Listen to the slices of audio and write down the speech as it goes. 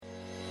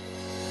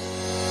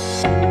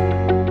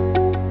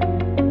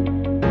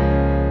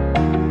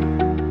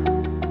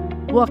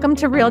Welcome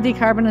to Real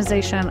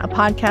Decarbonization, a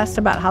podcast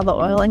about how the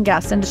oil and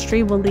gas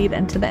industry will lead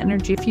into the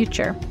energy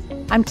future.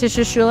 I'm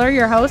Tisha Schuler,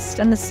 your host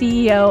and the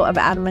CEO of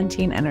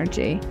Adamantine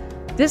Energy.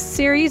 This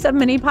series of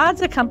mini pods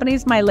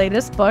accompanies my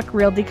latest book,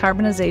 Real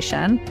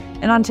Decarbonization.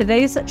 And on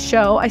today's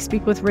show, I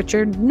speak with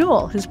Richard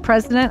Newell, who's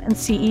president and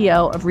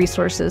CEO of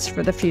Resources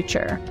for the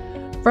Future.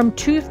 From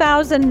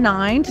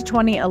 2009 to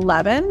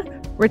 2011,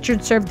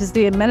 Richard served as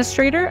the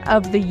administrator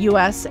of the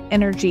U.S.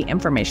 Energy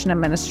Information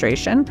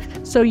Administration.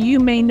 So you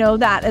may know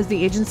that as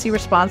the agency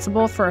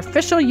responsible for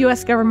official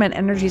U.S. government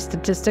energy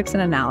statistics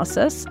and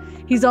analysis.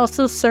 He's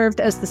also served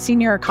as the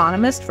senior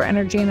economist for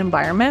energy and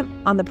environment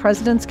on the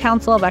President's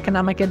Council of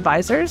Economic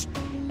Advisors.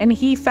 And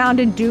he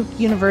founded Duke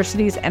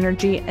University's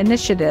Energy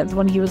Initiative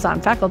when he was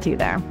on faculty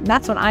there. And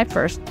that's when I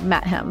first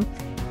met him.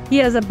 He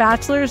has a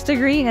bachelor's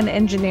degree in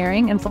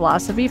engineering and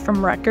philosophy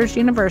from Rutgers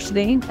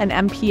University, an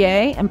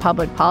MPA in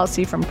public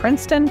policy from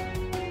Princeton,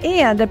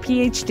 and a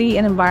PhD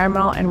in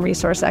environmental and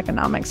resource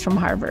economics from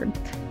Harvard.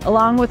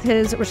 Along with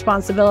his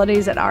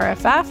responsibilities at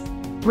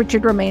RFF,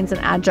 Richard remains an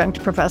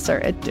adjunct professor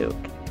at Duke.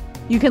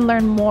 You can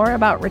learn more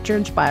about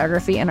Richard's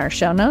biography in our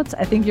show notes.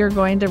 I think you're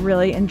going to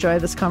really enjoy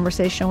this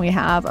conversation we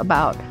have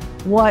about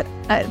what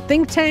a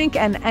think tank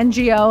and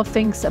NGO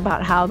thinks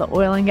about how the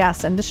oil and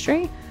gas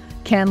industry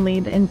can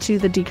lead into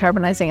the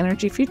decarbonizing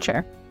energy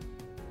future.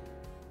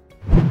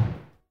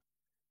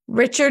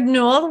 Richard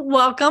Newell,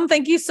 welcome.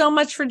 Thank you so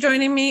much for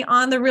joining me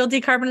on the Real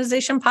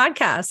Decarbonization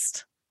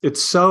podcast.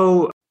 It's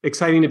so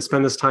exciting to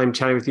spend this time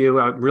chatting with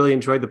you. I really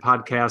enjoyed the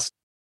podcast.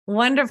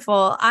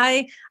 Wonderful.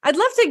 I'd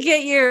love to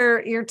get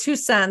your 2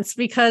 cents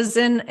because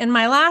in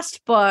my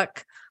last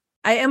book,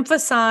 I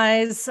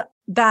emphasize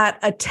that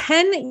a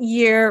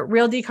 10-year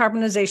real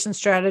decarbonization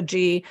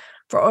strategy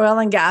for oil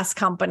and gas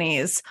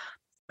companies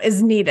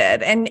is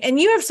needed. And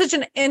you have such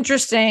an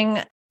interesting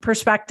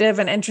perspective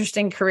and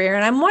interesting career.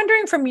 And I'm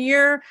wondering from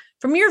your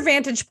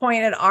vantage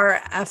point at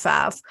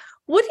RFF,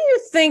 what do you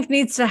think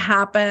needs to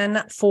happen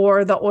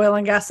for the oil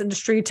and gas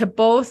industry to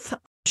both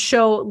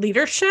show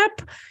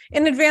leadership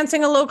in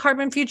advancing a low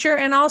carbon future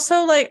and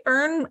also like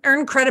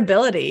earn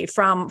credibility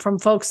from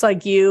folks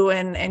like you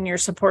and your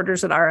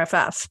supporters at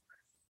RFF?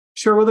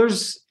 Sure. Well,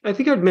 I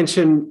think I'd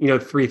mention,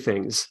 3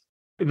 things.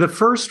 The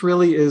first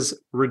really is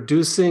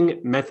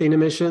reducing methane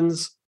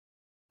emissions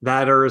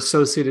that are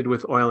associated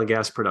with oil and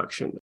gas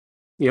production.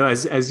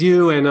 As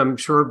you and I'm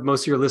sure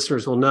most of your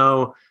listeners will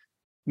know,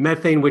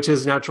 methane, which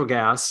is natural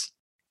gas,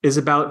 is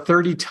about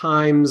 30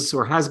 times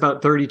or has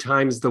about 30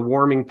 times the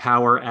warming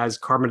power as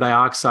carbon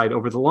dioxide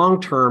over the long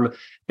term.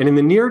 And in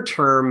the near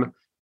term,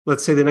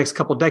 let's say the next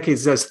couple of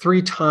decades, it has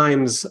 3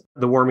 times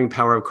the warming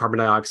power of carbon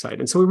dioxide.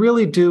 And so we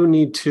really do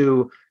need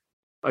to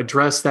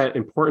address that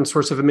important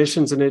source of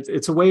emissions. And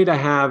it's a way to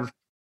have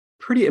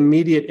pretty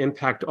immediate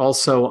impact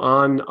also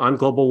on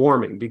global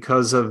warming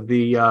because of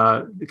the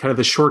kind of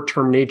the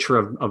short-term nature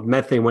of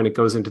methane when it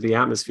goes into the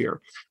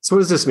atmosphere. So what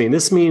does this mean?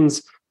 This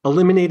means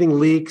eliminating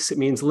leaks. It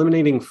means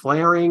eliminating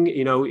flaring.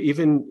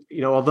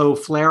 Although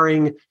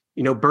flaring,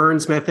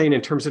 burns methane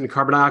in terms of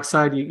carbon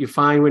dioxide, you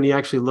find when you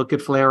actually look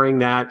at flaring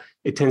that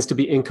it tends to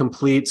be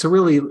incomplete. So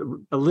really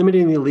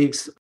eliminating the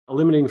leaks,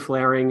 eliminating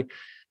flaring.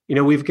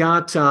 We've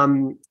got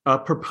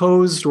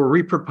proposed or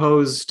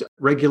reproposed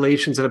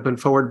regulations that have been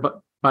forwarded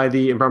by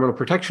the Environmental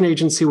Protection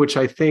Agency, which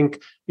I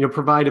think,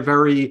 provide a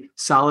very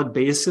solid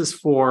basis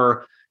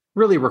for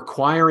really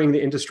requiring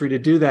the industry to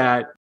do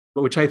that,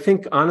 which I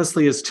think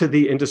honestly is to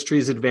the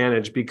industry's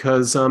advantage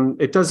because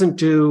it doesn't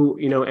do,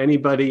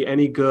 anybody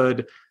any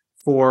good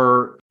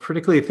for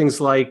particularly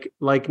things like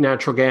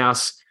natural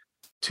gas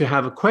to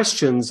have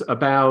questions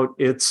about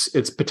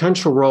its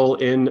potential role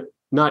in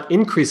not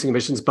increasing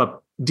emissions,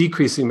 but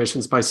decreasing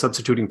emissions by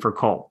substituting for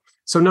coal.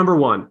 So number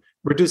 1,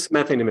 reduce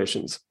methane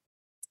emissions.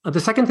 The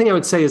second thing I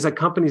would say is that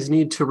companies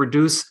need to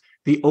reduce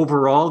the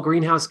overall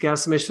greenhouse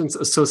gas emissions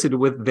associated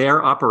with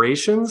their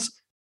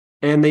operations,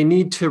 and they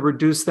need to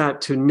reduce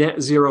that to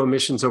net zero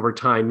emissions over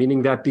time,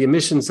 meaning that the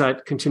emissions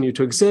that continue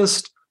to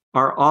exist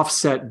are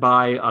offset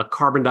by a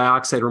carbon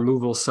dioxide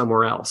removal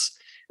somewhere else.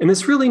 And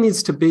this really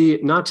needs to be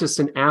not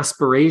just an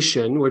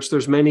aspiration, which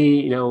there's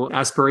many,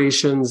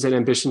 aspirations and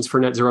ambitions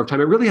for net zero over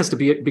time. It really has to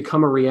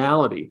become a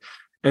reality.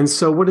 And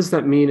so what does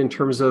that mean in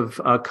terms of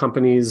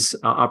companies'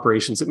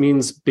 operations? It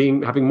means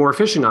having more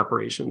efficient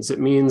operations. It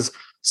means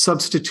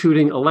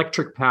substituting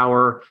electric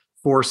power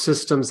for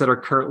systems that are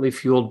currently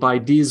fueled by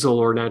diesel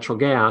or natural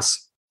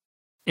gas.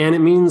 And it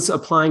means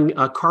applying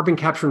carbon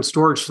capture and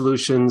storage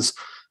solutions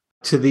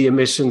to the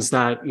emissions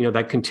that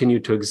continue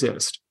to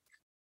exist.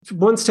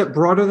 One step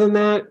broader than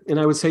that, and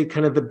I would say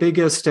kind of the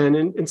biggest and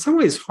in some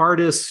ways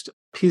hardest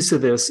piece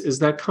of this is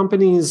that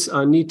companies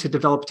need to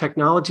develop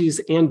technologies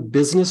and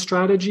business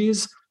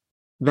strategies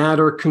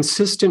that are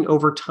consistent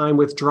over time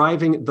with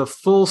driving the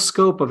full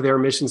scope of their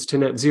emissions to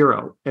net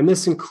zero. And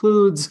this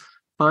includes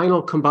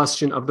final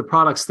combustion of the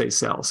products they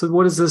sell. So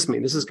what does this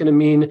mean? This is going to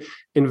mean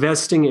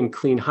investing in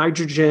clean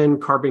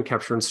hydrogen, carbon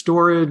capture and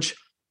storage,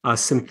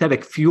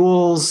 synthetic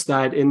fuels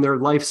that in their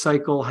life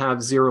cycle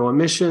have zero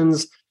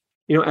emissions,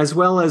 as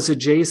well as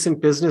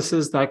adjacent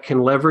businesses that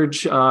can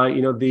leverage,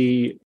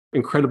 the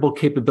incredible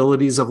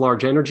capabilities of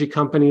large energy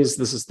companies.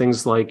 This is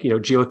things like,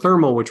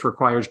 geothermal, which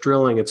requires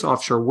drilling. It's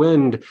offshore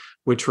wind,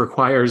 which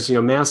requires,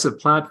 massive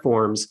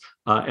platforms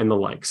and the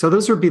like. So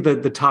those would be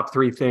the top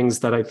three things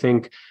that I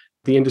think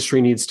the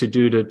industry needs to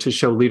do to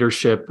show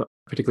leadership,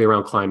 particularly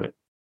around climate.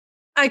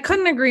 I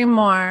couldn't agree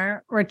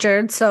more,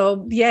 Richard.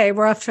 So yay,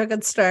 we're off to a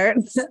good start.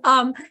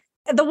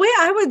 The way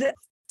I would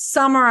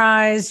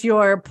summarize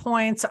your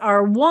points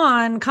are,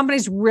 one,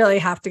 companies really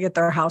have to get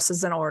their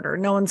houses in order.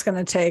 No one's going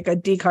to take a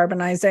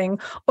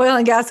decarbonizing oil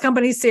and gas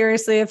company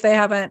seriously if they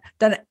haven't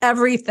done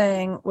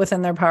everything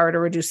within their power to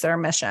reduce their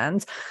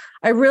emissions.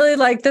 I really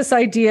like this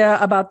idea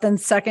about then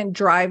second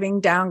driving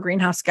down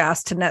greenhouse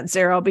gas to net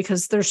zero,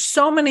 because there's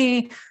so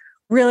many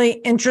really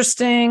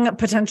interesting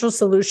potential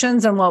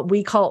solutions in what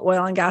we call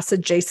oil and gas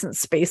adjacent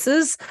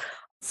spaces,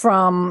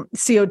 from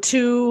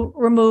CO2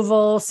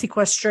 removal,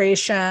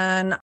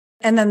 sequestration.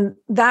 And then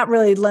that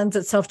really lends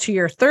itself to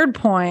your third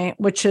point,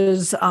 which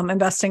is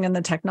investing in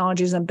the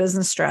technologies and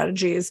business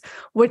strategies,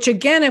 which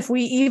again, if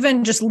we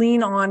even just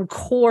lean on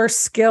core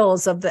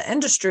skills of the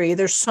industry,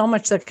 there's so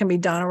much that can be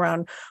done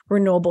around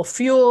renewable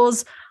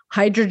fuels,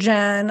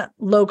 hydrogen,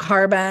 low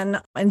carbon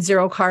and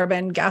zero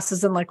carbon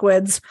gases and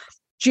liquids,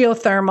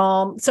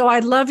 geothermal. So I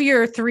love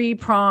your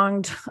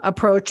three-pronged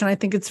approach. And I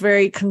think it's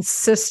very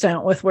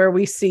consistent with where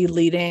we see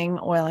leading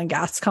oil and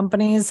gas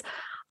companies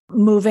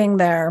moving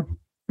their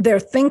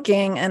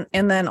thinking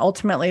and then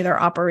ultimately their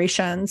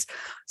operations.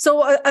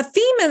 So a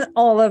theme in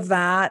all of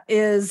that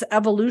is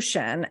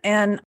evolution.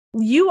 And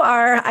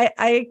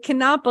I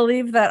cannot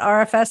believe that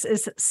RFS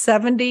is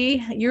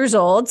 70 years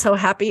old. So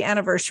happy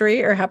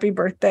anniversary or happy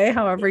birthday,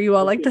 however you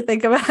all like to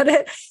think about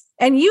it.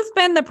 And you've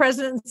been the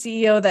president and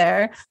CEO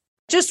there.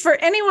 Just for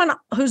anyone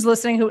who's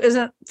listening who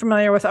isn't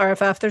familiar with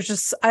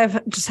RFF,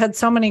 I've just had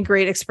so many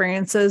great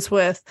experiences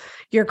with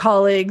your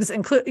colleagues,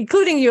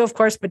 including you, of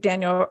course, but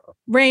Daniel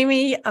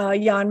Ramey,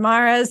 Jan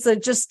Mares,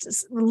 just a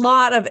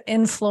lot of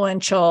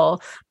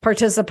influential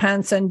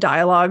participants and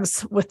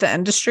dialogues with the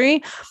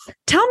industry.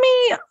 Tell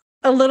me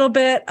a little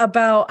bit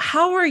about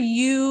how are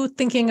you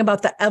thinking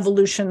about the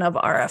evolution of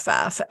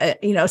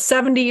RFF,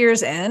 70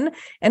 years in,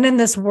 and in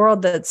this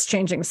world that's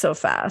changing so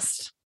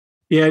fast?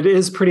 Yeah, it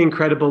is pretty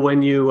incredible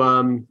when you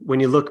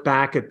look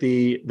back at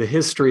the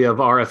history of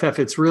RFF.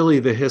 It's really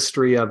the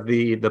history of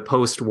the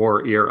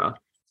post-war era.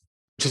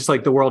 Just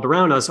like the world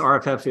around us,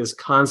 RFF is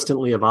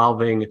constantly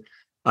evolving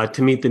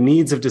to meet the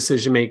needs of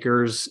decision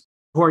makers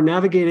who are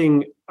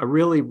navigating a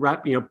really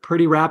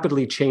pretty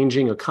rapidly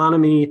changing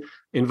economy,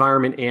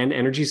 environment, and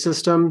energy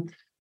system.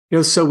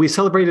 So we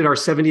celebrated our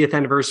 70th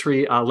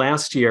anniversary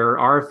last year.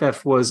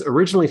 RFF was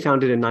originally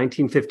founded in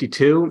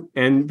 1952,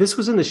 and this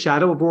was in the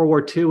shadow of World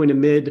War II and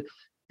amid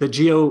the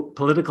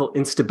geopolitical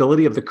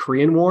instability of the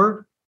Korean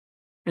War.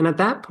 And at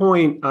that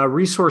point,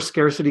 resource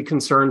scarcity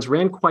concerns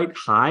ran quite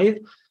high,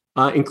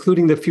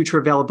 including the future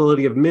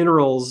availability of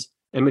minerals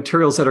and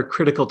materials that are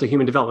critical to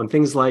human development,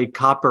 things like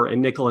copper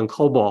and nickel and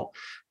cobalt.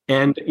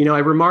 And, I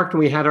remarked when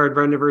we had our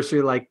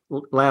anniversary like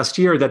last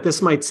year that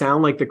this might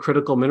sound like the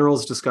critical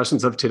minerals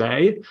discussions of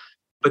today,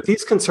 but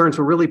these concerns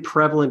were really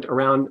prevalent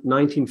around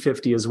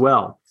 1950 as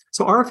well.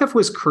 So RFF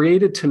was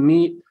created to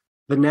meet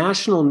the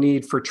national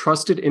need for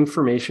trusted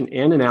information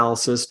and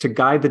analysis to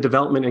guide the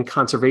development and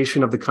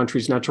conservation of the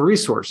country's natural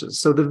resources.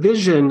 So the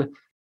vision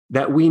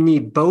that we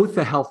need both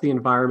a healthy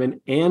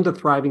environment and a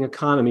thriving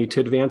economy to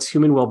advance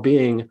human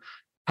well-being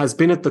has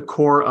been at the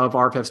core of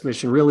RFF's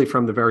mission really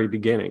from the very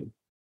beginning.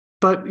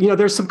 But,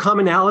 there's some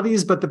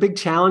commonalities, but the big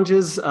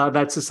challenges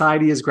that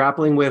society is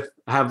grappling with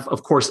have,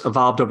 of course,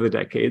 evolved over the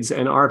decades,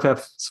 and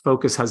RFF's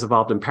focus has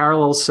evolved in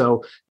parallel.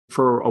 So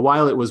for a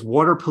while, it was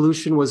water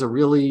pollution was a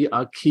really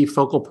key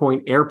focal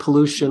point, air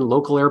pollution,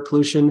 local air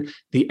pollution,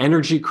 the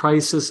energy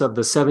crisis of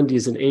the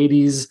 70s and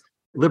 80s,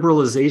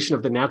 liberalization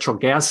of the natural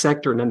gas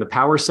sector, and then the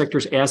power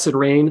sector's acid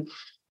rain.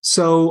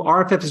 So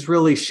RFF has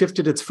really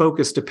shifted its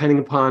focus depending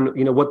upon,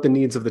 what the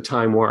needs of the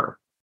time were.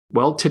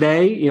 Well,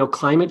 today,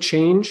 climate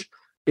change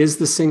is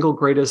the single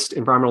greatest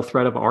environmental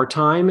threat of our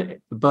time,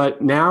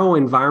 but narrow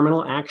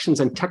environmental actions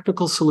and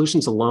technical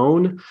solutions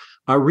alone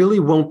really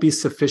won't be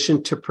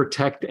sufficient to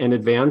protect and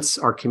advance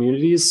our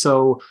communities.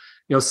 So,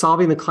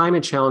 solving the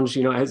climate challenge,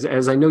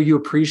 as I know you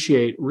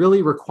appreciate,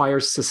 really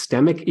requires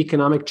systemic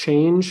economic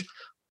change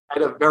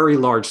at a very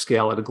large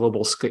scale, at a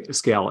global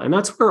scale. And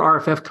that's where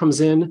RFF comes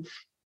in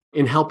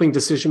helping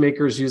decision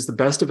makers use the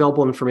best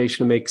available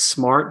information to make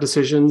smart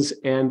decisions.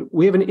 And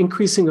we have an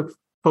increasing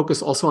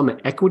focus also on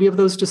the equity of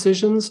those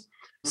decisions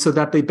so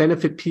that they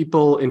benefit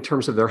people in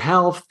terms of their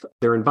health,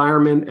 their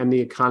environment, and the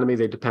economy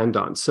they depend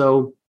on.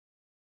 So,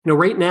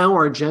 right now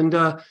our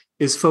agenda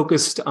is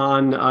focused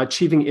on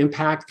achieving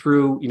impact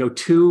through,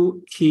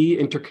 two key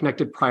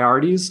interconnected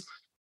priorities.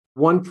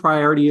 One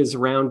priority is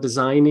around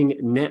designing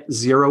net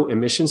zero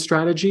emission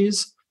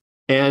strategies,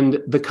 and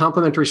the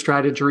complementary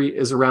strategy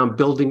is around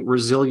building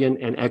resilient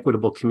and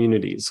equitable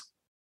communities.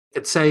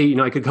 I'd say,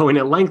 I could go in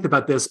at length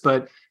about this,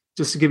 but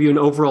just to give you an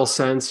overall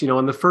sense,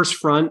 on the first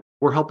front,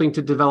 We're helping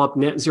to develop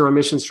net zero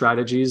emission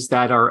strategies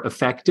that are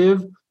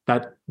effective,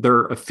 that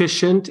they're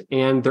efficient,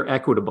 and they're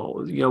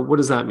equitable. What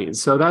does that mean?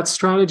 So that's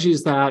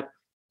strategies that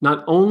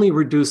not only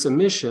reduce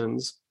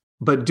emissions,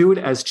 but do it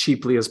as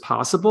cheaply as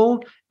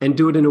possible and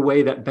do it in a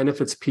way that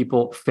benefits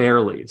people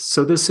fairly.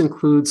 So this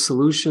includes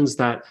solutions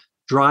that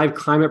drive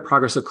climate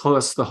progress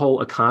across the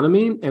whole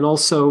economy, and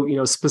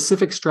also,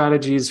 specific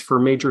strategies for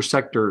major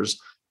sectors,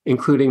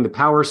 including the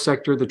power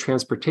sector, the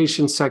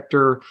transportation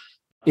sector,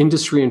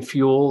 industry and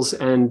fuels,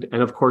 and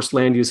of course,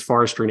 land use,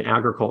 forestry, and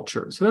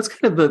agriculture. So that's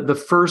kind of the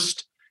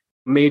first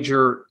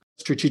major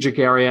strategic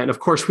area. And of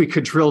course, we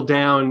could drill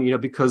down,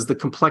 because the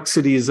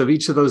complexities of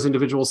each of those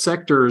individual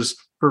sectors,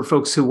 for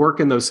folks who work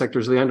in those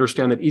sectors, they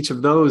understand that each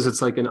of those,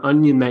 it's like an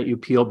onion that you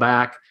peel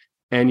back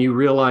and you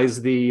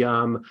realize the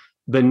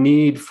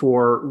need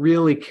for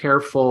really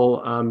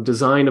careful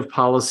design of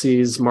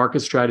policies, market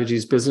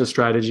strategies, business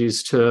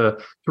strategies to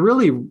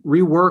really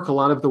rework a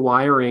lot of the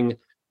wiring,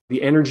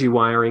 the energy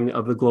wiring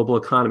of the global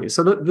economy.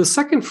 So the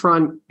second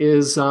front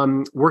is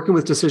working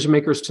with decision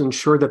makers to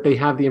ensure that they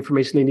have the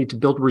information they need to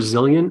build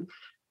resilient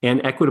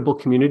and equitable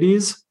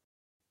communities.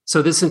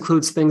 So this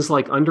includes things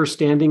like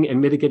understanding and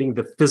mitigating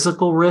the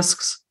physical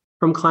risks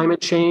from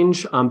climate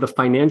change, the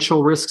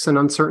financial risks and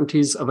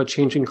uncertainties of a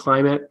changing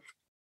climate.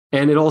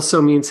 And it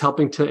also means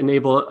helping to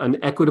enable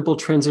an equitable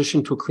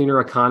transition to a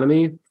cleaner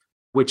economy,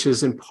 which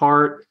is in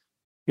part,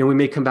 we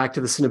may come back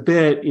to this in a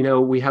bit.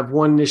 We have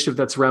one initiative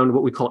that's around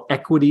what we call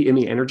equity in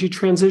the energy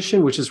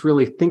transition, which is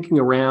really thinking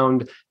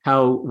around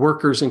how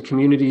workers and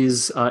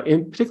communities,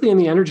 particularly in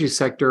the energy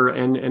sector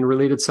and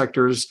related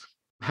sectors,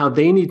 how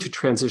they need to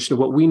transition,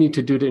 what we need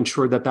to do to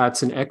ensure that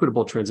that's an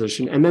equitable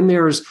transition. And then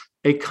there's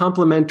a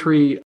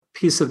complementary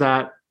piece of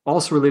that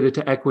also related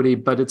to equity,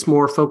 but it's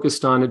more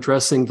focused on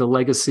addressing the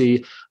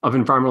legacy of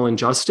environmental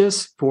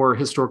injustice for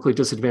historically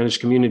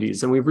disadvantaged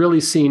communities. And we've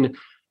really seen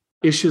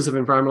issues of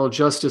environmental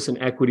justice and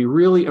equity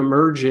really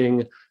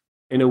emerging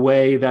in a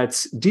way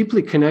that's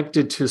deeply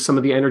connected to some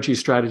of the energy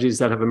strategies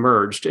that have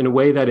emerged in a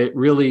way that it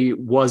really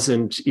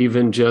wasn't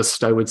even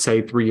just, I would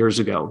say, 3 years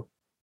ago.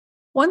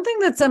 One thing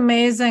that's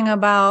amazing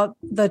about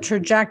the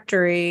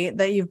trajectory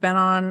that you've been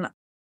on,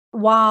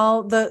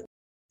 while the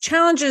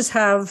challenges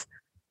have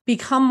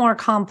become more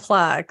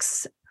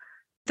complex,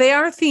 they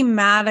are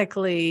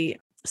thematically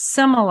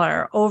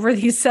similar over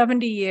these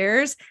 70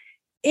 years.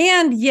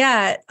 And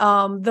yet,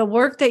 the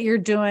work that you're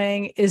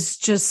doing is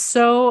just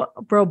so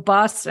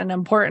robust and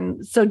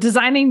important. So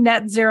designing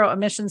net zero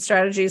emission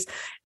strategies,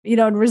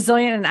 and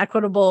resilient and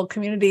equitable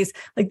communities,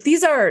 like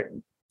these are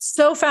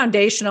so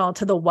foundational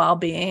to the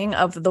well-being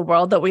of the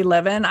world that we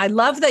live in. I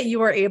love that you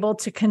were able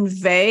to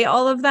convey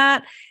all of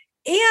that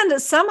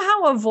and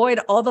somehow avoid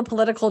all the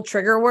political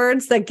trigger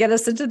words that get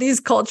us into these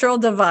cultural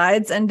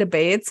divides and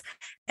debates.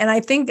 And I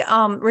think,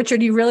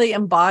 Richard, you really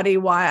embody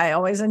why I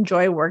always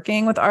enjoy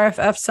working with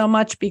RFF so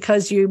much,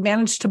 because you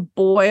managed to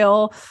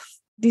boil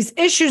these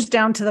issues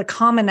down to the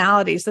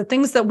commonalities, the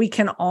things that we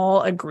can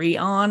all agree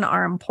on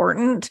are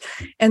important,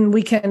 and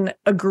we can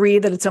agree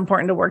that it's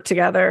important to work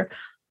together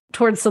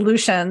towards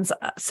solutions.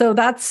 So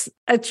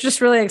it's just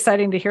really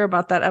exciting to hear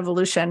about that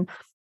evolution.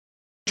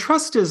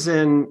 Trust is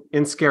in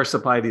scarce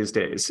supply these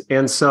days.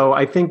 And so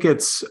I think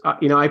it's,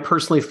 I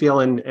personally feel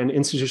and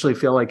institutionally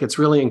feel like it's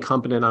really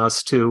incumbent on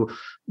us to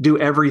do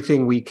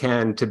everything we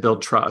can to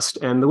build trust.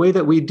 And the way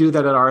that we do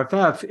that at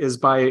RFF is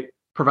by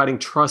providing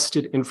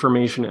trusted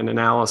information and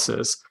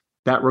analysis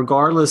that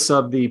regardless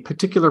of the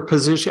particular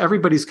position,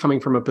 everybody's coming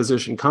from a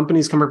position.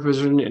 Companies come from a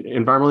position,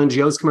 environmental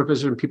NGOs come from a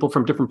position, people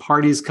from different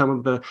parties come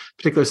with a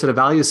particular set of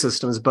value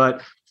systems.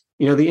 But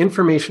the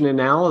information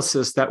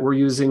analysis that we're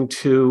using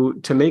to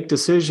make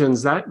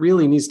decisions, that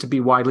really needs to be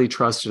widely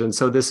trusted. And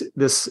so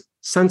this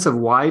sense of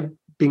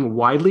being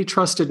widely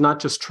trusted,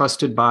 not just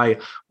trusted by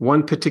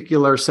one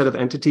particular set of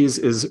entities,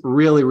 is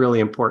really,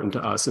 really important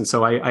to us. And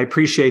so I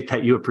appreciate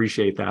that you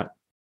appreciate that.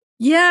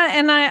 Yeah,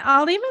 and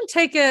I'll even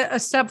take a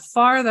step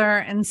farther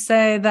and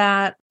say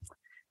that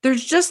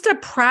there's just a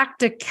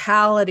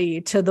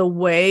practicality to the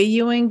way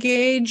you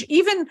engage,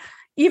 even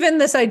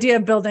this idea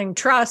of building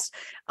trust.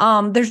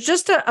 There's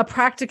just a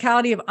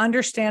practicality of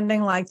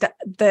understanding like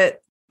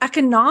that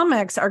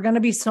economics are going to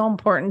be so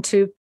important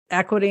to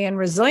equity and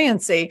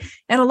resiliency.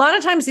 And a lot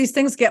of times these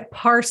things get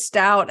parsed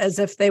out as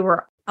if they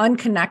were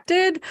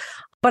unconnected.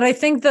 But I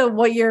think that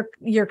what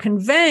you're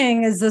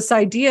conveying is this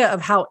idea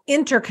of how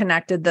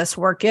interconnected this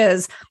work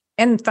is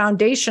and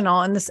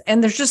foundational,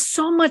 and there's just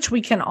so much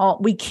we can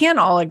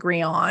all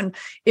agree on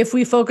if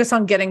we focus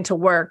on getting to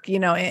work,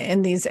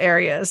 in these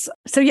areas.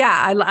 So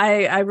yeah,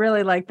 I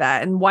really like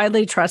that. And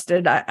widely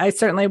trusted, I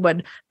certainly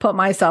would put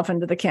myself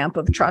into the camp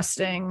of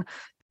trusting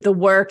the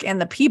work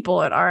and the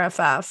people at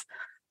RFF.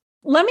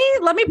 Let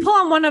me pull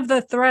on one of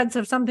the threads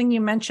of something you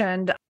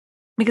mentioned,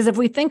 because if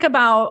we think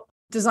about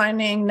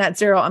designing net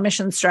zero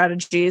emission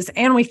strategies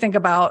and we think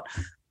about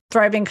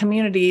thriving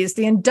communities,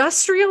 the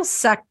industrial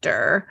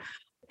sector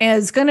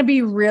is going to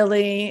be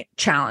really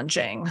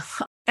challenging.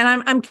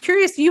 And I'm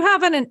curious, you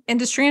have an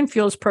industry and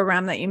fuels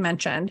program that you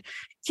mentioned.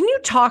 Can you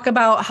talk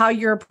about how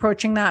you're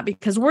approaching that?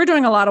 Because we're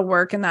doing a lot of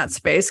work in that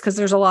space because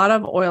there's a lot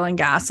of oil and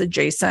gas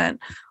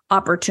adjacent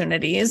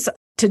opportunities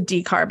to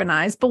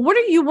decarbonize. But what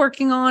are you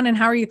working on and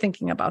how are you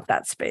thinking about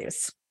that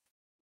space?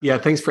 Yeah,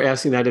 thanks for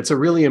asking that. It's a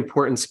really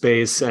important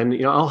space. And,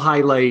 I'll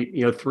highlight,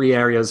 three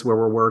areas where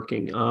we're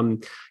working.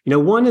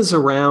 One is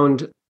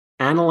around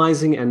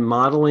analyzing and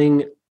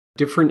modeling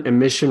different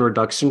emission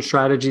reduction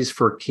strategies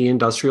for key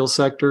industrial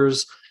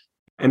sectors.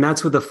 And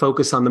that's with a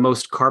focus on the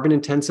most carbon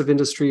intensive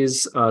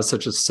industries,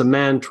 such as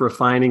cement,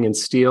 refining, and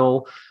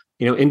steel,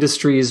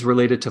 industries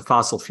related to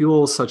fossil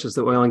fuels, such as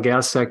the oil and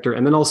gas sector,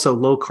 and then also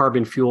low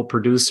carbon fuel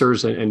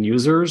producers and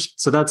users.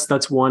 So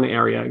that's one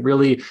area,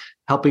 really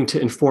helping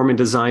to inform and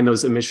design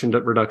those emission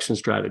reduction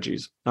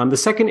strategies. The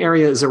second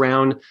area is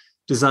around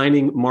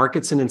designing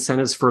markets and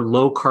incentives for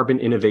low carbon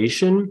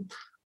innovation,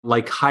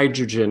 like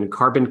hydrogen,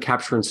 carbon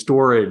capture and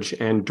storage,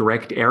 and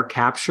direct air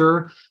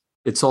capture.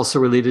 It's also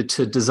related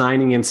to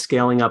designing and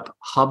scaling up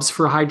hubs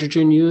for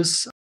hydrogen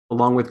use,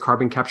 along with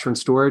carbon capture and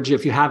storage.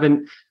 If you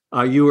haven't,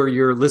 you or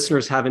your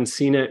listeners haven't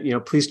seen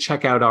it, please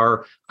check out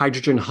our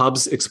Hydrogen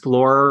Hubs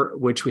Explorer,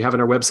 which we have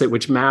on our website,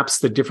 which maps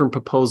the different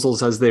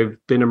proposals as they've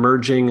been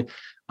emerging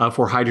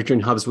for hydrogen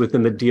hubs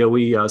within the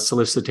DOE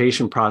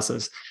solicitation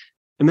process.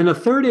 And then a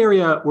third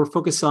area we're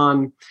focused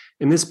on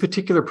in this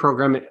particular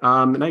program,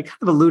 and I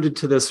kind of alluded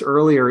to this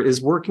earlier, is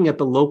working at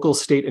the local,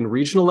 state, and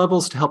regional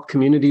levels to help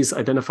communities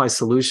identify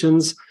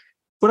solutions.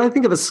 What I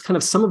think of as kind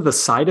of some of the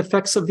side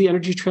effects of the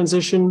energy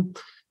transition.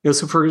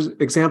 So for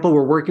example,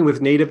 we're working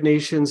with Native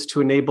nations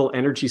to enable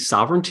energy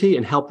sovereignty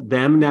and help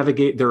them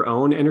navigate their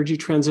own energy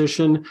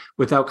transition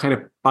without kind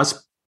of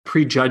us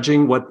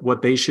prejudging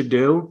what they should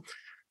do.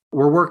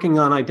 We're working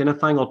on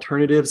identifying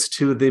alternatives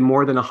to the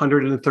more than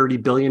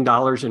 $130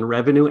 billion in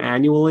revenue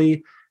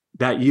annually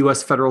that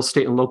U.S. federal,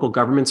 state, and local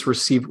governments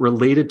receive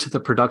related to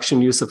the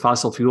production use of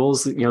fossil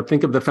fuels.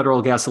 Think of the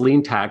federal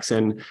gasoline tax,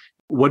 and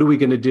what are we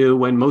going to do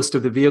when most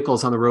of the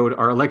vehicles on the road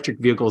are electric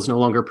vehicles no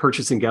longer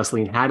purchasing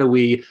gasoline? How do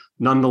we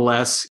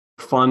nonetheless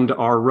fund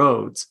our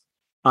roads?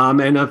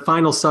 And a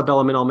final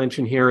sub-element I'll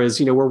mention here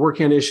is, we're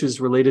working on issues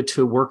related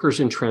to workers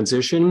in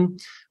transition.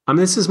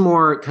 This is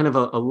more kind of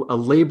a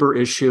labor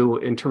issue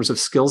in terms of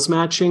skills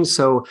matching.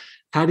 So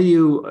how do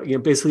you,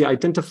 basically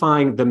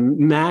identifying the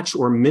match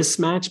or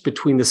mismatch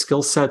between the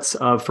skill sets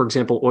of, for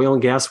example, oil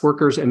and gas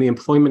workers and the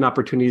employment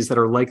opportunities that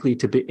are likely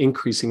to be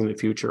increasing in the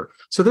future?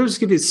 So there's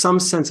give you some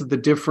sense of the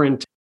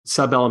different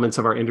sub-elements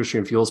of our industry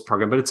and fuels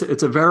program, but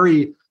it's a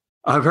very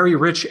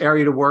rich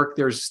area to work.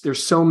 There's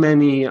so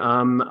many,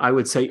 I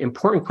would say,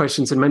 important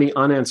questions and many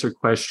unanswered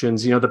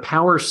questions. The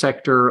power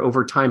sector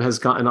over time has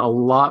gotten a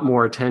lot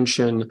more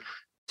attention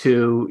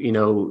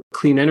to,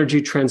 clean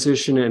energy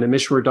transition and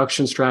emission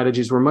reduction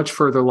strategies. We're much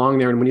further along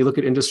there. And when you look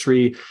at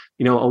industry,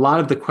 a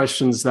lot of the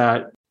questions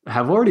that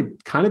have already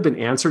kind of been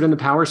answered in the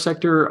power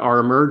sector are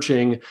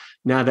emerging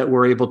now that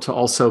we're able to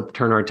also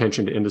turn our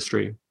attention to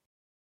industry.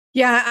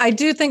 Yeah, I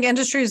do think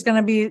industry is going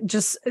to be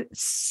just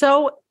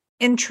so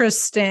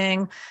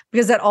interesting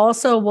because it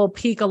also will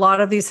pique a lot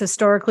of these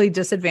historically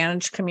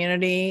disadvantaged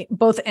community,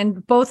 both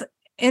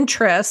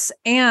interests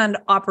and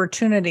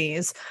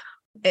opportunities.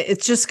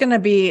 It's just going to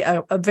be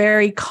a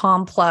very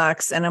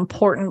complex and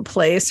important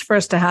place for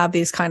us to have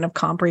these kind of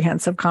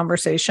comprehensive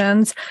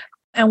conversations.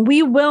 And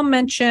we will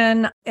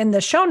mention in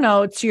the show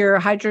notes your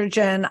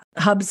Hydrogen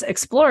Hubs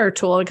Explorer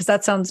tool, because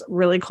that sounds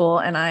really cool.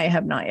 And I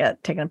have not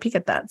yet taken a peek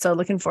at that. So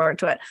looking forward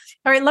to it.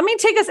 All right, let me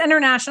take us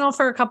international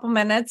for a couple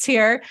minutes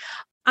here.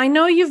 I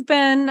know you've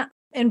been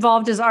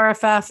involved as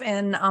RFF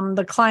in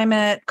the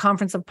Climate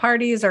Conference of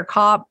Parties, or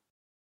COP.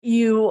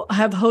 You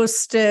have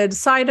hosted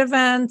side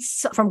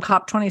events from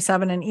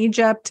COP27 in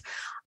Egypt.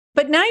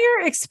 But now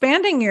you're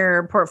expanding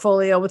your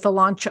portfolio with the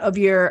launch of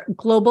your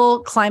Global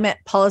Climate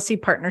Policy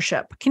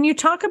Partnership. Can you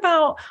talk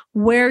about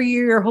where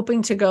you're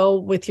hoping to go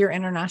with your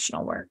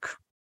international work?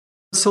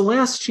 So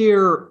last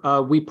year,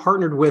 we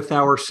partnered with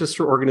our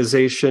sister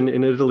organization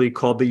in Italy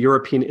called the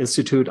European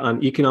Institute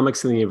on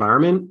Economics and the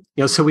Environment.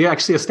 So we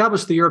actually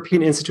established the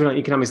European Institute on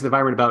Economics and the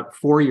Environment about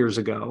 4 years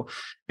ago.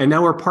 And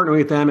now we're partnering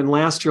with them. And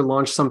last year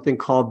launched something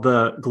called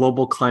the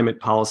Global Climate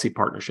Policy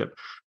Partnership.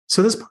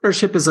 So this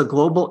partnership is a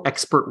global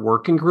expert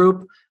working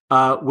group,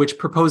 which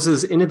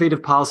proposes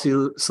innovative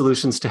policy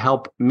solutions to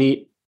help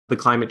meet the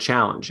climate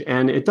challenge.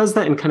 And it does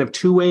that in kind of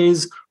two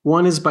ways.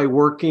 One is by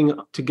working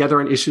together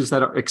on issues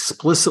that are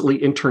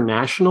explicitly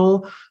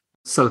international.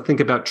 So think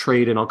about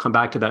trade, and I'll come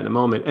back to that in a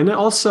moment. And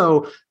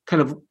also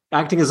kind of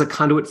acting as a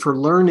conduit for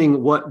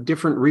learning what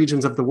different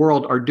regions of the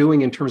world are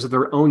doing in terms of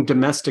their own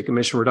domestic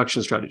emission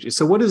reduction strategies.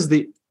 So what is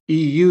the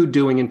EU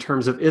doing in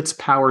terms of its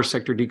power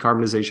sector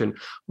decarbonization?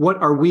 What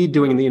are we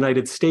doing in the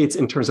United States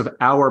in terms of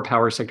our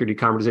power sector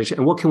decarbonization?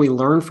 And what can we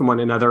learn from one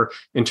another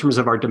in terms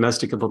of our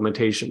domestic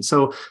implementation?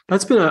 So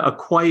that's been a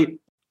quite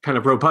kind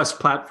of robust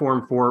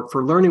platform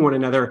for learning one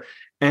another.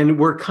 And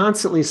we're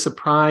constantly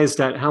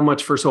surprised at how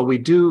much, first of all, we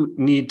do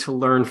need to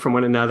learn from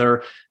one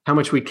another, how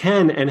much we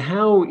can, and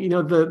how,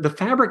 the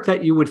fabric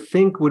that you would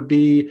think would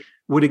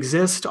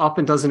exist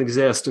often doesn't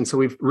exist. And so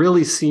we've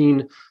really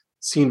seen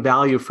seen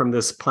value from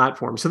this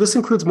platform. So this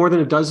includes more than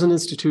a dozen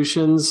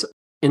institutions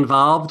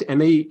involved, and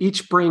they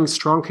each bring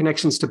strong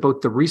connections to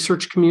both the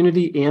research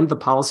community and the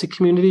policy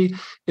community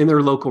in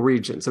their local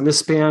regions. And this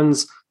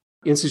spans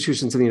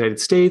institutions in the United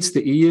States,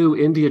 the EU,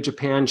 India,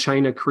 Japan,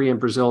 China, Korea, and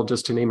Brazil,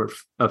 just to name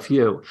a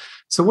few.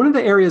 So one of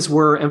the areas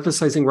we're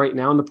emphasizing right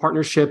now in the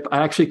partnership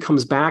actually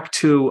comes back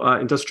to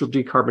industrial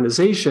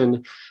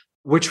decarbonization,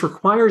 which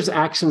requires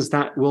actions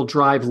that will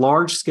drive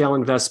large-scale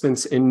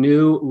investments in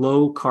new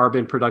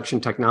low-carbon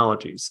production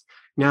technologies.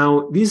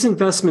 Now, these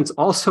investments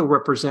also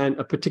represent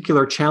a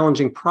particular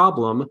challenging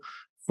problem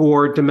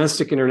for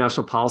domestic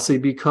international policy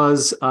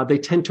because they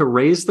tend to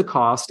raise the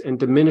cost and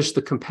diminish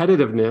the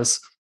competitiveness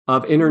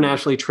of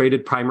internationally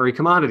traded primary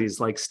commodities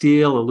like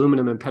steel,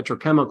 aluminum, and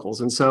petrochemicals.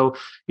 And so,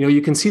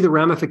 you can see the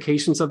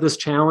ramifications of this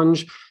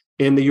challenge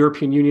in the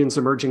European Union's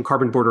emerging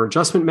carbon border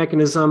adjustment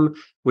mechanism,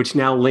 which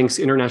now links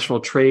international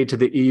trade to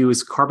the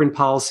EU's carbon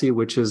policy,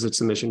 which is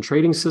its emission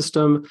trading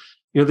system.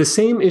 The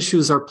same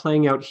issues are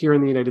playing out here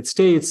in the United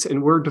States,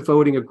 and we're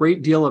devoting a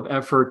great deal of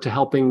effort to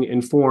helping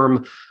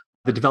inform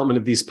the development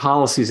of these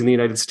policies in the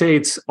United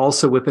States,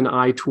 also with an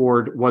eye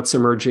toward what's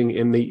emerging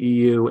in the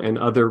EU and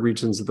other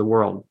regions of the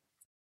world.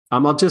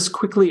 I'll just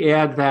quickly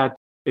add that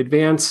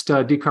advanced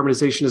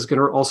decarbonization is going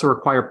to also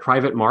require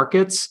private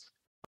markets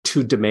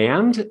to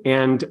demand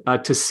and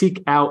to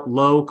seek out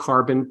low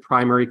carbon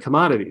primary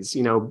commodities.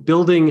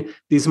 Building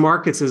these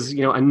markets is,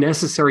 a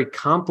necessary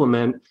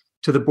complement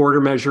to the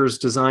border measures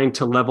designed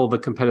to level the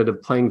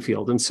competitive playing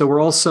field. And so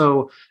we're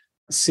also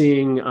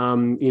seeing,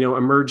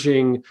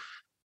 emerging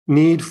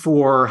need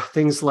for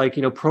things like,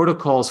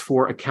 protocols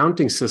for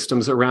accounting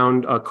systems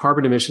around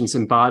carbon emissions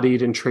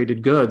embodied in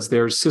traded goods.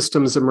 There's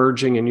systems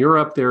emerging in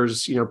Europe.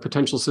 There's,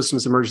 potential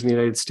systems emerging in the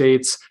United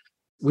States.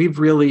 We've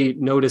really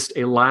noticed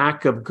a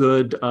lack of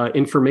good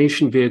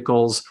information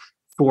vehicles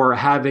for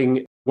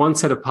having one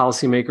set of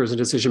policymakers and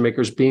decision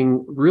makers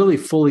being really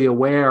fully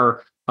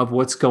aware of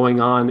what's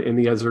going on in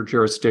the other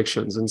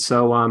jurisdictions. And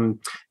so,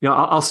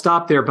 I'll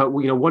stop there. But,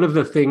 one of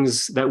the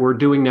things that we're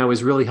doing now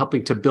is really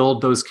helping to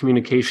build those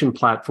communication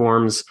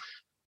platforms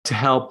to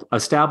help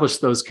establish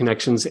those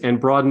connections and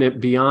broaden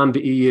it beyond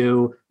the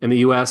EU and the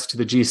US to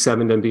the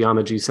G7 and beyond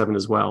the G7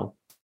 as well.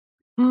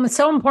 It's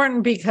so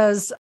important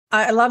because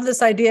I love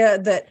this idea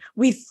that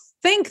we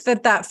think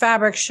that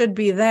fabric should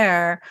be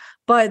there,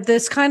 but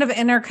this kind of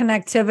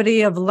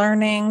interconnectivity of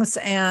learnings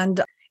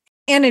and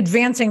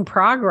advancing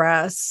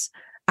progress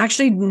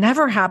actually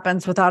never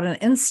happens without an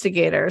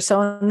instigator.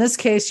 So in this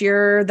case,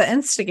 you're the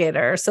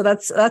instigator. So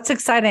that's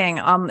exciting.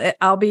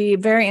 I'll be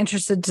very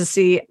interested to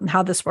see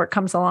how this work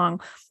comes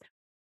along.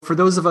 For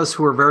those of us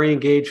who are very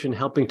engaged in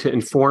helping to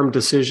inform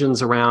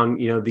decisions around,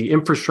 the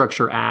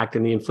Infrastructure Act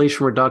and the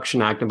Inflation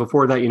Reduction Act, and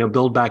before that,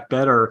 Build Back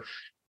Better,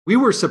 we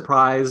were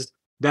surprised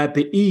that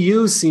the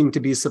EU seemed to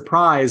be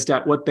surprised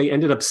at what they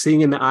ended up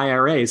seeing in the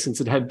IRA,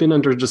 since it had been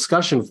under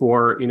discussion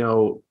for,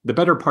 the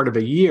better part of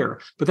a year.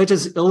 But that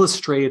just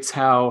illustrates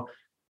how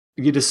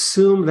you'd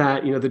assume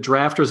that, the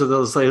drafters of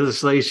those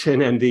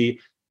legislation and the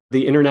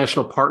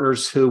international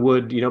partners who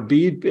would,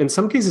 be in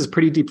some cases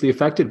pretty deeply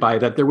affected by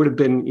that, there would have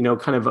been,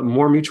 kind of a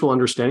more mutual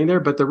understanding there,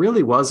 but there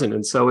really wasn't.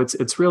 And so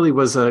it's really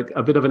was a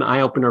bit of an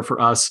eye opener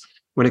for us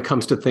when it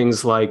comes to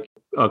things like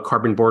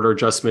carbon border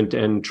adjustment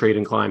and trade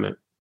and climate.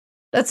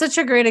 That's such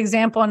a great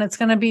example. And it's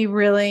going to be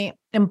really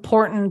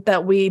important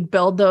that we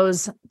build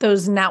those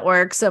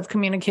networks of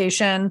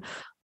communication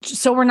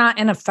so we're not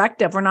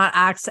ineffective. We're not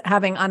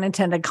having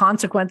unintended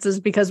consequences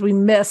because we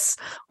miss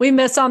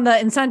on the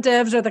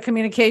incentives or the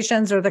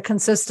communications or the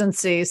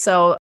consistency.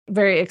 So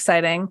very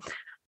exciting.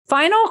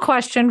 Final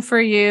question for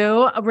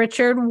you,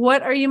 Richard.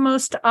 What are you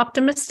most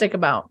optimistic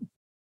about?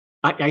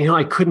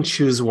 I couldn't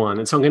choose one.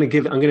 And so I'm going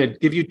to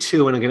give you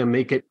two, and I'm going to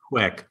make it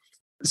quick.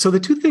 So the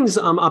two things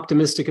I'm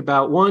optimistic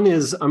about, one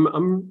is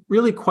I'm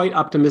really quite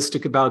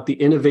optimistic about the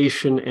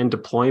innovation and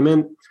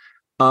deployment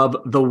of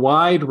the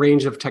wide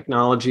range of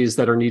technologies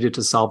that are needed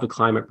to solve the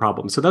climate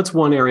problem. So that's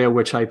one area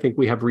which I think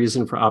we have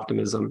reason for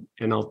optimism,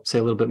 and I'll say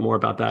a little bit more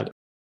about that.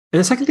 And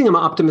the second thing I'm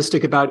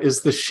optimistic about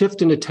is the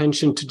shift in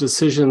attention to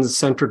decisions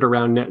centered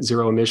around net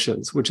zero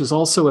emissions, which is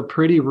also a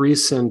pretty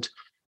recent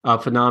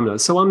phenomenon.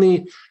 So on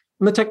the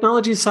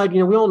technology side,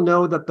 we all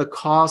know that the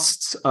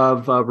costs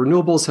of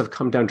renewables have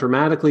come down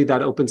dramatically.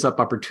 That opens up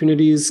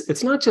opportunities.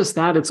 It's not just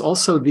that, it's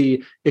also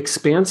the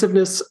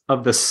expansiveness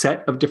of the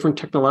set of different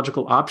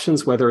technological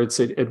options, whether it's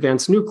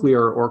advanced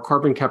nuclear or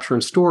carbon capture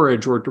and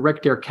storage or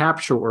direct air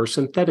capture or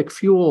synthetic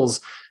fuels,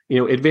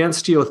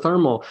 advanced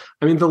geothermal.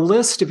 I mean, the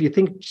list, if you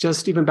think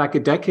just even back a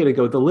decade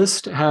ago, the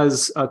list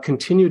has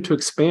continued to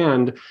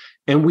expand,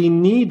 and we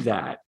need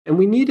that. And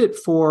we need it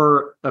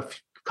for a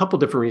couple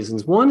different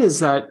reasons. One is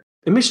that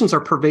emissions are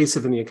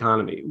pervasive in the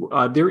economy.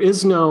 There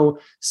is no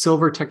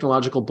silver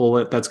technological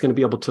bullet that's going to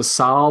be able to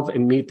solve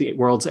and meet the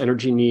world's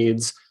energy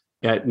needs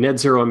at net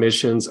zero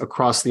emissions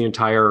across the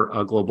entire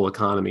global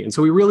economy. And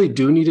so we really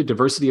do need a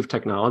diversity of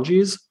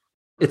technologies.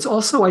 It's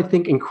also, I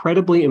think,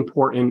 incredibly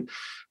important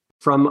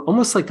from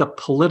almost like a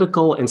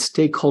political and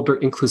stakeholder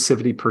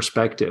inclusivity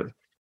perspective.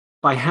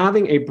 by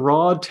having a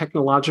broad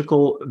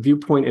technological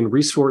viewpoint and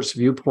resource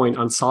viewpoint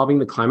on solving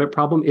the climate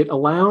problem, it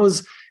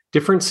allows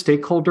different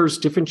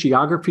stakeholders, different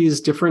geographies,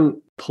 different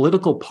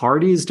political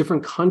parties,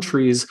 different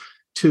countries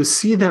to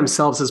see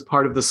themselves as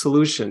part of the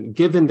solution,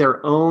 given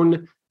their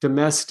own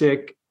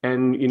domestic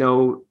and,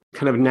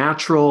 kind of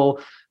natural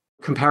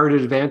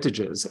comparative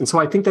advantages. And so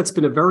I think that's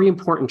been a very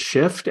important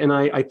shift. And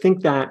I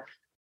think that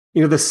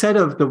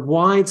the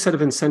wide set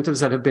of incentives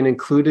that have been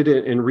included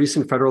in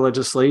recent federal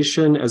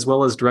legislation, as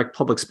well as direct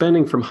public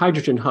spending from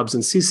hydrogen hubs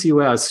and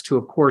CCUS to,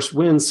 of course,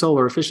 wind,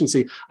 solar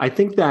efficiency, I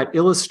think that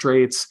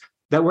illustrates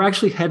that we're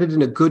actually headed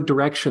in a good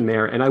direction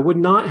there. And I would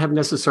not have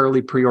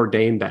necessarily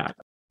preordained that.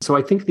 So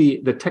I think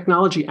the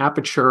technology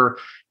aperture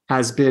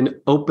has been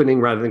opening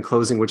rather than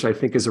closing, which I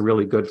think is a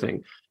really good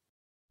thing.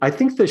 I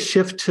think the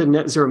shift to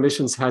net zero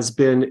emissions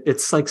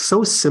it's like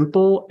so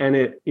simple,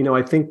 and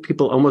I think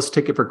people almost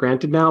take it for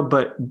granted now,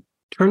 but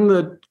turn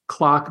the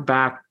clock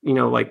back,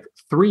 like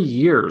 3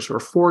 years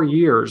or 4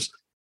 years,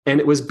 and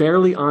it was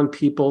barely on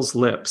people's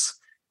lips.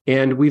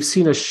 And we've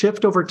seen a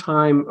shift over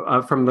time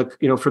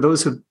for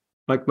those who,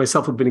 like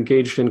myself, have been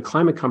engaged in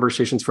climate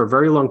conversations for a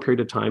very long period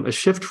of time, a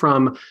shift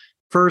from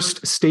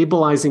first,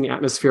 stabilizing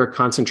atmospheric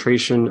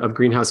concentration of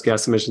greenhouse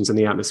gas emissions in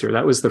the atmosphere.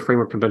 That was the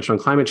Framework Convention on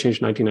Climate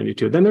Change in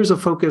 1992. Then there's a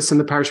focus in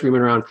the Paris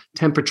Agreement around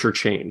temperature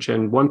change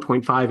and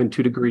 1.5 and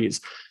 2 degrees.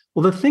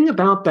 Well, the thing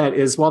about that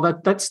is, while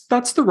that's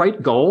the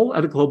right goal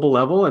at a global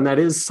level, and that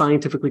is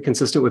scientifically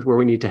consistent with where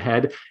we need to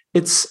head,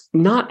 it's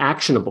not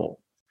actionable.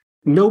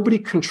 Nobody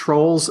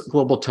controls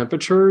global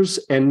temperatures,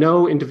 and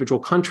no individual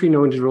country,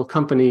 no individual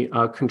company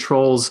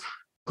controls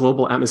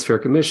global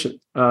atmospheric emission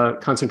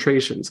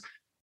concentrations.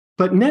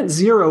 But net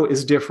zero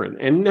is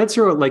different. And net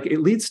zero, it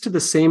leads to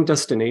the same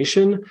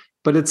destination,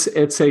 but it's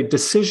a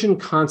decision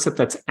concept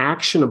that's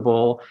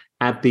actionable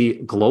at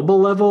the global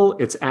level.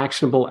 It's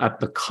actionable at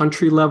the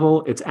country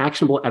level. It's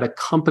actionable at a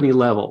company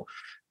level.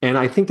 And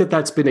I think that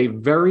that's been a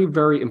very,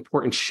 very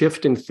important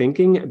shift in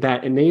thinking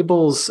that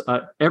enables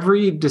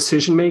every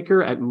decision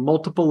maker at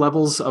multiple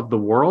levels of the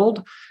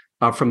world,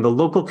 from the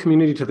local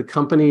community to the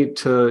company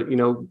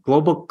to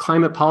global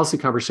climate policy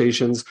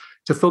conversations,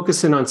 to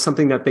focus in on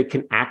something that they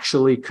can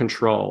actually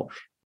control.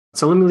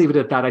 So let me leave it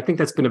at that. I think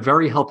that's been a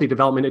very healthy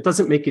development. It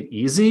doesn't make it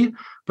easy,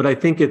 but I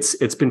think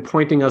it's been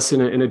pointing us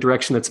in a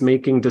direction that's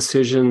making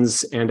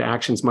decisions and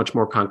actions much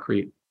more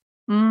concrete.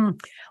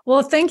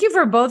 Well, thank you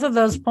for both of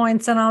those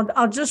points. And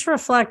I'll just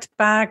reflect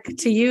back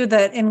to you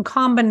that in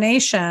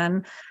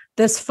combination,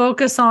 this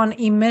focus on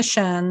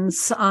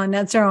emissions, on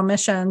net zero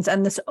emissions,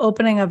 and this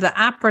opening of the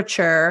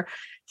aperture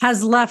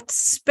has left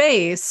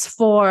space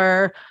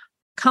for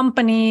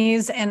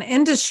companies and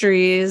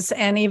industries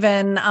and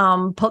even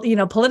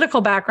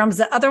political backgrounds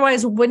that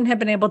otherwise wouldn't have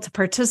been able to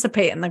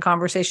participate in the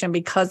conversation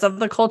because of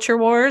the culture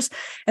wars.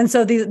 And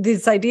so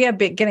this idea of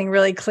getting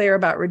really clear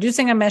about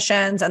reducing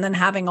emissions and then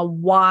having a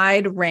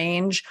wide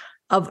range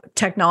of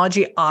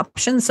technology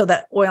options so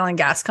that oil and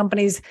gas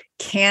companies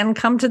can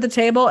come to the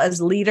table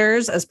as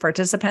leaders, as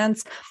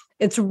participants,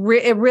 it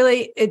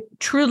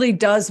truly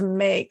does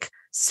make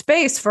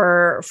space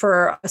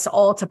for us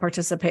all to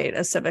participate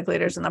as civic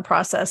leaders in the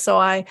process. So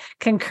I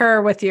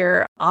concur with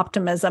your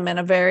optimism in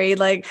a very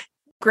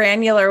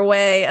granular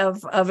way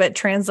of it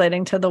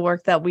translating to the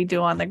work that we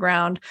do on the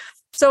ground.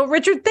 So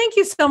Richard, thank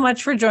you so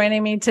much for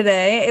joining me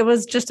today. It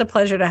was just a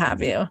pleasure to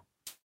have you.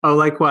 Oh,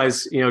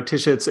 likewise,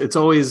 Tisha, it's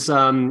always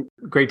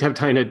great to have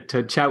time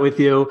to chat with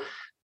you.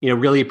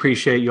 Really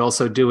appreciate you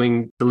also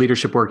doing the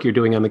leadership work you're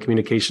doing on the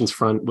communications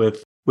front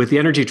with the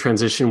energy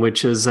transition,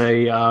 which is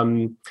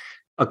a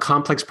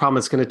complex problem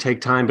that's going to take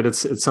time, but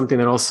it's something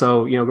that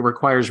also,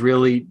 requires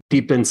really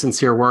deep and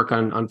sincere work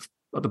on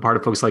the part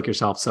of folks like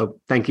yourself. So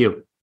thank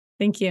you.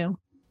 Thank you.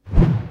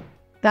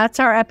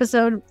 That's our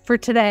episode for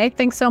today.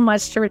 Thanks so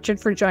much to Richard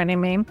for joining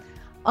me.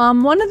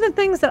 One of the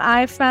things that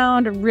I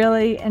found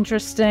really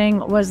interesting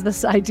was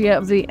this idea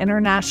of the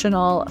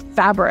international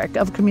fabric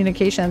of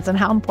communications and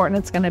how important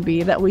it's going to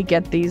be that we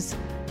get these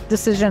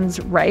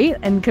decisions right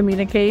and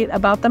communicate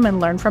about them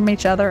and learn from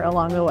each other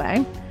along the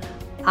way.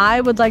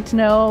 I would like to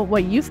know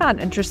what you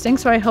found interesting,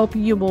 so I hope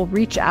you will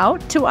reach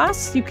out to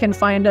us. You can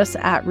find us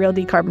at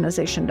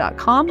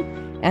realdecarbonization.com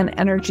and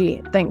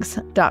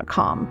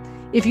energythinks.com.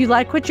 If you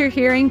like what you're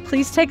hearing,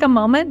 please take a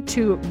moment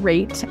to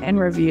rate and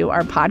review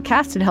our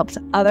podcast. It helps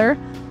other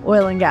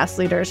oil and gas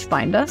leaders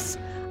find us.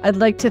 I'd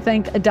like to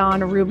thank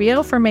Adon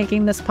Rubio for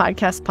making this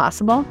podcast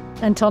possible.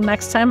 Until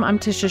next time, I'm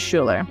Tisha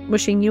Schuler,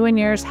 wishing you and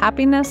yours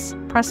happiness,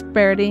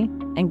 prosperity,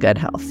 and good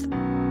health.